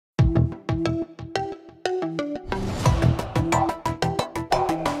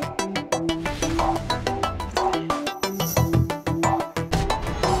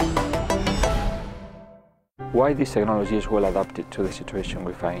Why this technology is well adapted to the situation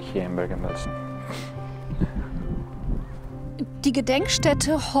we find here in Bergen-Belsen? Die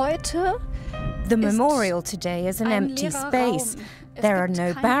Gedenkstätte heute. The memorial today is an empty space. There are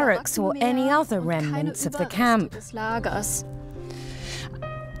no barracks or any other remnants of the camp.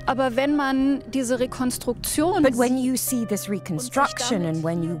 Aber wenn man diese Rekonstruktion But when you see this reconstruction and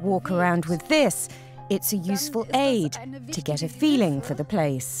when you walk around with this, it's a useful aid to get a feeling for the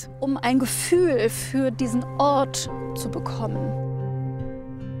place. Ein Gefühl für diesen Ort zu bekommen.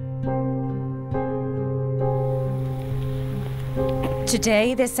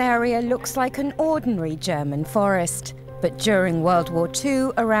 Today, this area looks like an ordinary German forest. But during World War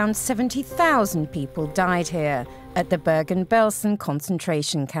II, around 70,000 people died here at the Bergen-Belsen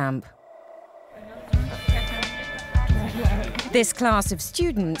concentration camp. This class of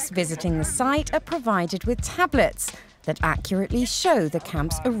students visiting the site are provided with tablets that accurately show the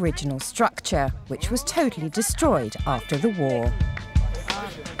camp's original structure, which was totally destroyed after the war.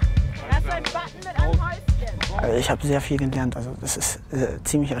 I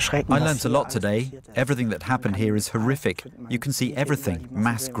learnt a lot today. Everything that happened here is horrific. You can see everything: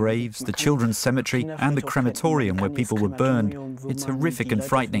 mass graves, the children's cemetery, and the crematorium where people were burned. It's horrific and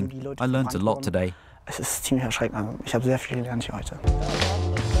frightening. I learnt a lot today. Es ist ziemlich erschreckend. Ich habe sehr viel gelernt hier heute.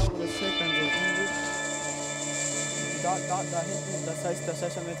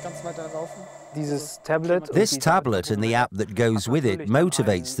 This tablet and the app that goes with it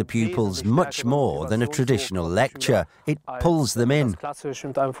motivates the pupils much more than a traditional lecture. It pulls them in.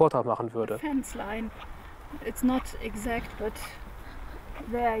 It's not exact, but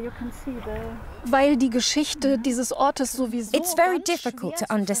there you can see Weil die Geschichte dieses Ortes sowieso. It's very difficult to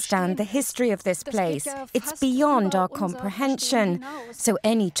understand the history of this place. It's beyond our comprehension. So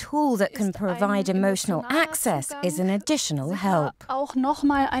any tool that can provide emotional access is an additional help. Auch noch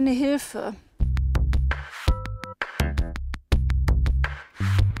mal eine Hilfe.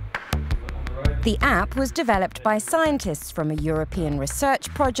 The app was developed by scientists from a European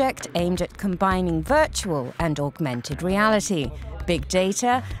research project aimed at combining virtual and augmented reality, big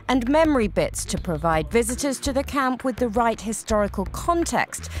data and memory bits to provide visitors to the camp with the right historical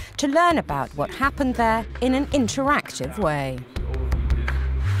context to learn about what happened there in an interactive way.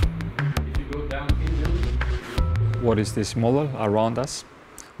 What is this model around us?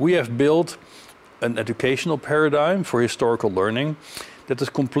 We have built an educational paradigm for historical learning that is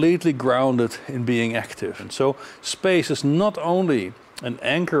completely grounded in being active. And so space is not only an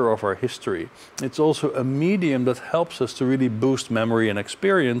anchor of our history, it's also a medium that helps us to really boost memory and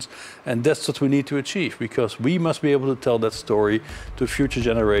experience, and that's what we need to achieve, because we must be able to tell that story to future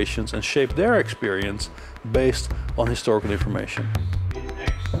generations and shape their experience based on historical information.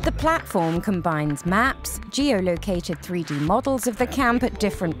 The platform combines maps, geo-located 3D models of the camp at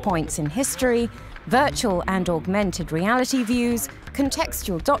different points in history, virtual and augmented reality views,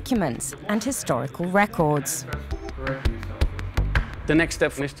 contextual documents, and historical records. The next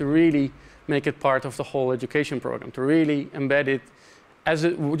step is to really make it part of the whole education program, to really embed it as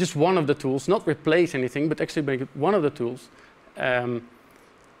just one of the tools, not replace anything, but actually make it one of the tools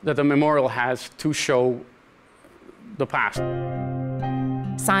that a memorial has to show the past.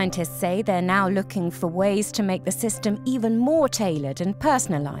 Scientists say they're now looking for ways to make the system even more tailored and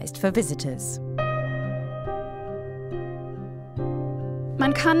personalized for visitors.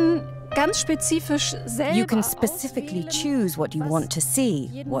 Man kann ganz spezifisch selber You can specifically choose what you want to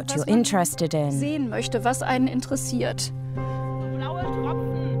see, what you're interested in. Sehen möchte, was einen interessiert.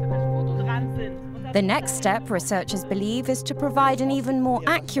 The next step, researchers believe, is to provide an even more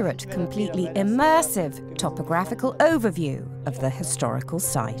accurate, completely immersive topographical overview of the historical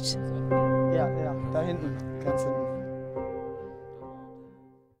site. Ja, da hinten. Ganz hinten.